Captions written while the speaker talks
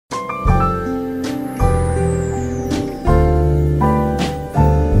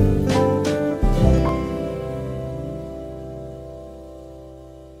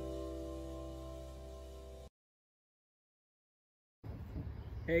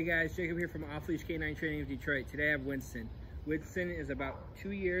Hey guys, Jacob here from Off-Leash Canine Training of Detroit. Today I have Winston. Winston is about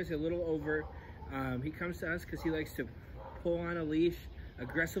 2 years, a little over. He comes to us because he likes to pull on a leash,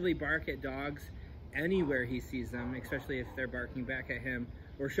 aggressively bark at dogs anywhere he sees them, especially if they're barking back at him,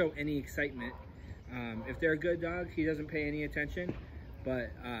 or show any excitement. If they're a good dog, he doesn't pay any attention,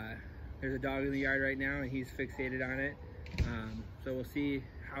 but there's a dog in the yard right now and he's fixated on it. So we'll see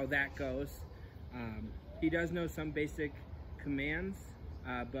how that goes. He does know some basic commands,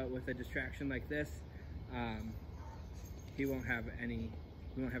 but with a distraction like this, we won't have any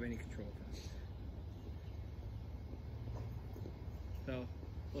control of him. So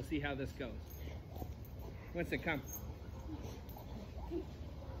we'll see how this goes. Winston, come.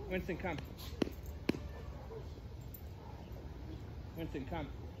 Winston, come. Winston, come.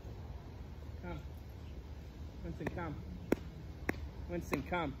 Come. Winston, come. Winston,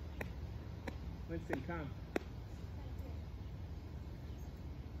 come. Winston, come.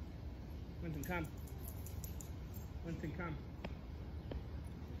 Winston, come. Winston, come.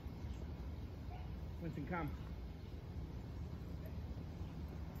 Winston, come.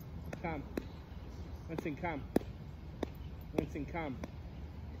 Come. Winston, come. Winston, come.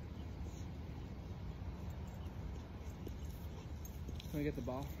 Can I get the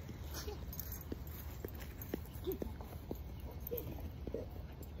ball?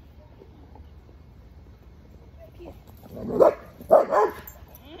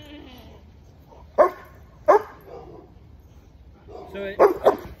 So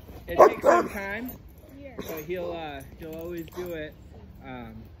it takes some time, but he'll always do it,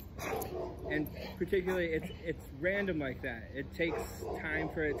 and particularly it's random like that. It takes time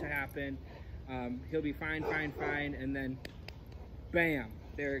for it to happen. He'll be fine, and then bam,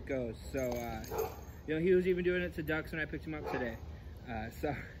 there it goes. So he was even doing it to ducks when I picked him up today.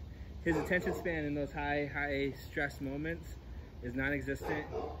 So his attention span in those high stress moments is non-existent.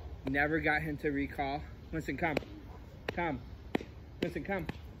 Never got him to recall. Winston, come. Winston, come.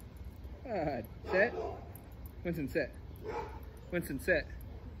 Good. Sit. Winston, sit. Winston, sit.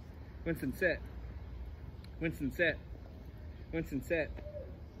 Winston, sit. Winston, sit. Winston, sit.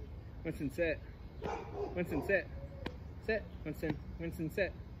 Winston, sit. Winston, sit. Sit. Winston. Winston,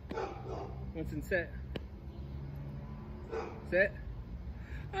 sit. Winston, sit. Sit.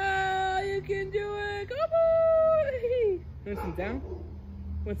 Ah, you can do it. Come on. Winston, down.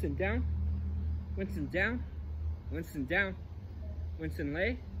 Winston, down. Winston, down. Winston, down. Winston,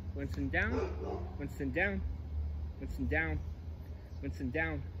 lay. Winston, down. Winston, down. Winston, down. Winston,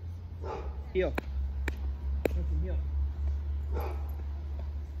 down. Heel. Winston, heel.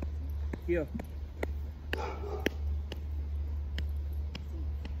 Heel.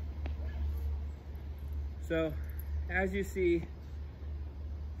 So, as you see,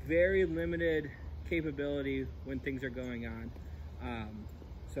 very limited capability when things are going on.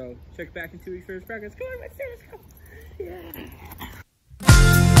 So, check back in 2 weeks for his progress. Come on, Winston, let's go. Yeah.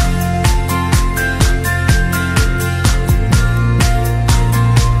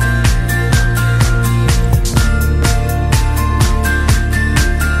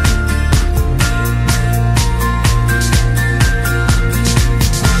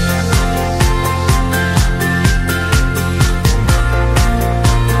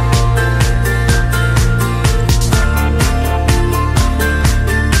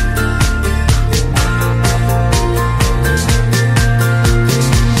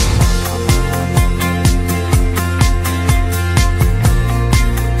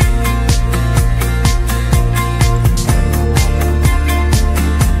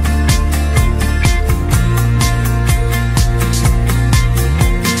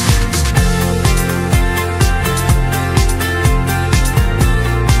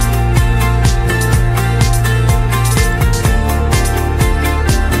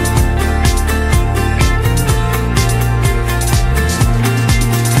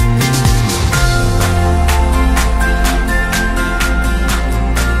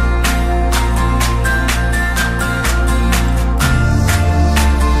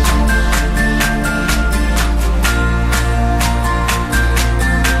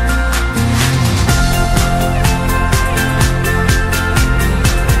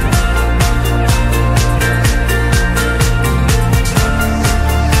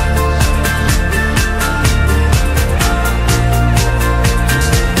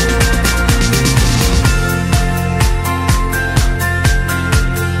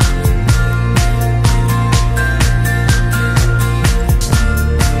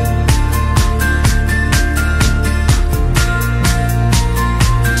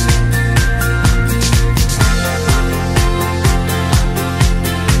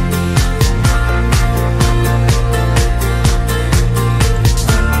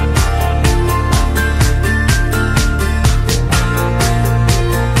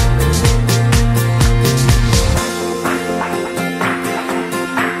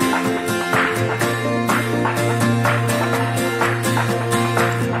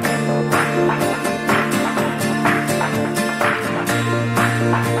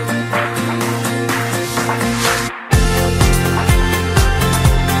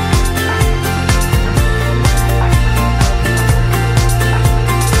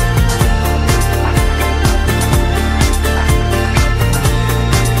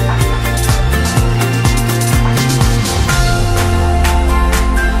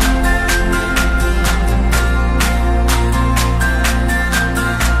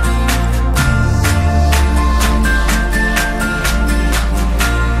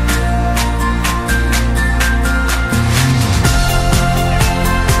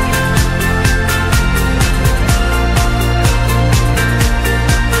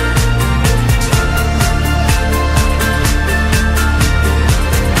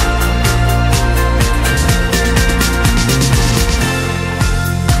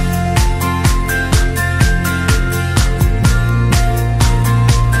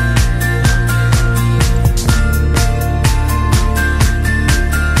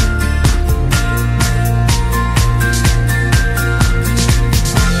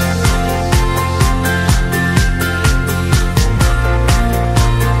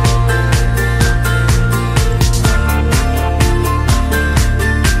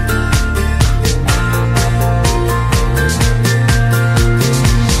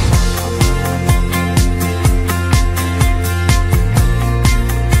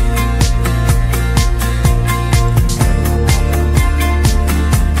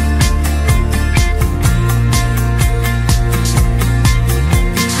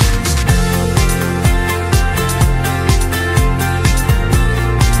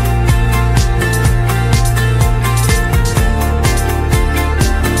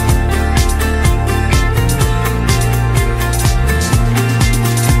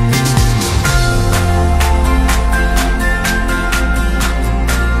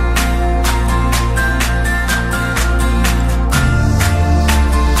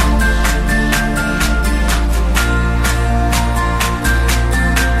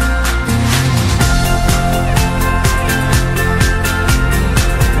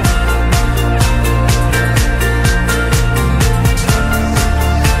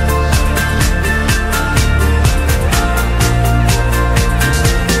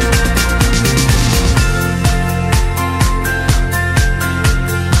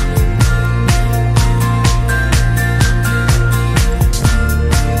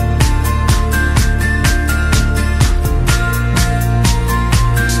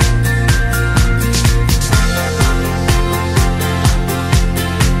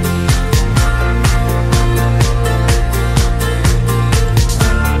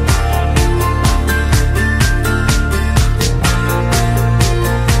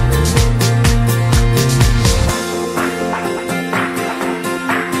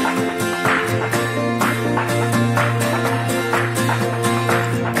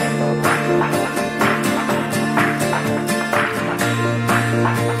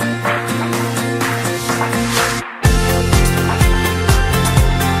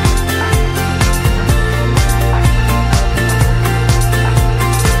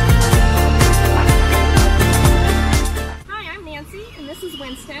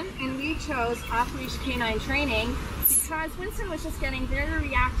 because Winston was just getting very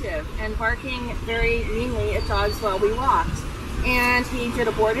reactive and barking very meanly at dogs while we walked. And he did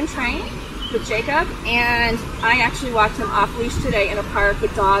a board and train with Jacob, and I actually walked him off leash today in a park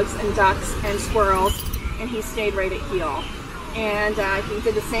with dogs and ducks and squirrels, and he stayed right at heel. And he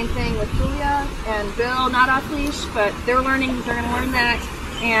did the same thing with Julia and Bill, not off leash, but they're going to learn that,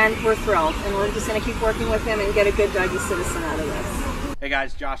 and we're thrilled. And we're just going to keep working with him and get a good doggy citizen out of this. Hey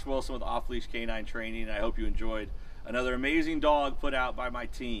guys, Josh Wilson with Off-Leash Canine Training. I hope you enjoyed another amazing dog put out by my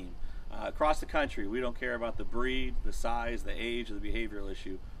team. Across the country, we don't care about the breed, the size, the age, or the behavioral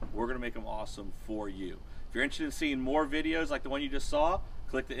issue. We're going to make them awesome for you. If you're interested in seeing more videos like the one you just saw,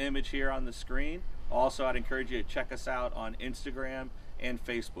 click the image here on the screen. Also, I'd encourage you to check us out on Instagram and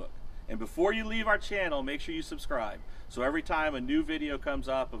Facebook. And before you leave our channel, make sure you subscribe. So every time a new video comes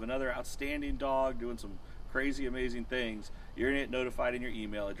up of another outstanding dog doing some crazy, amazing things, you're going to get notified in your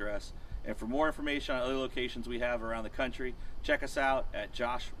email address. And for more information on other locations we have around the country, check us out at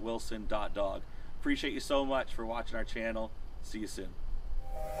joshwilson.dog. Appreciate you so much for watching our channel. See you soon.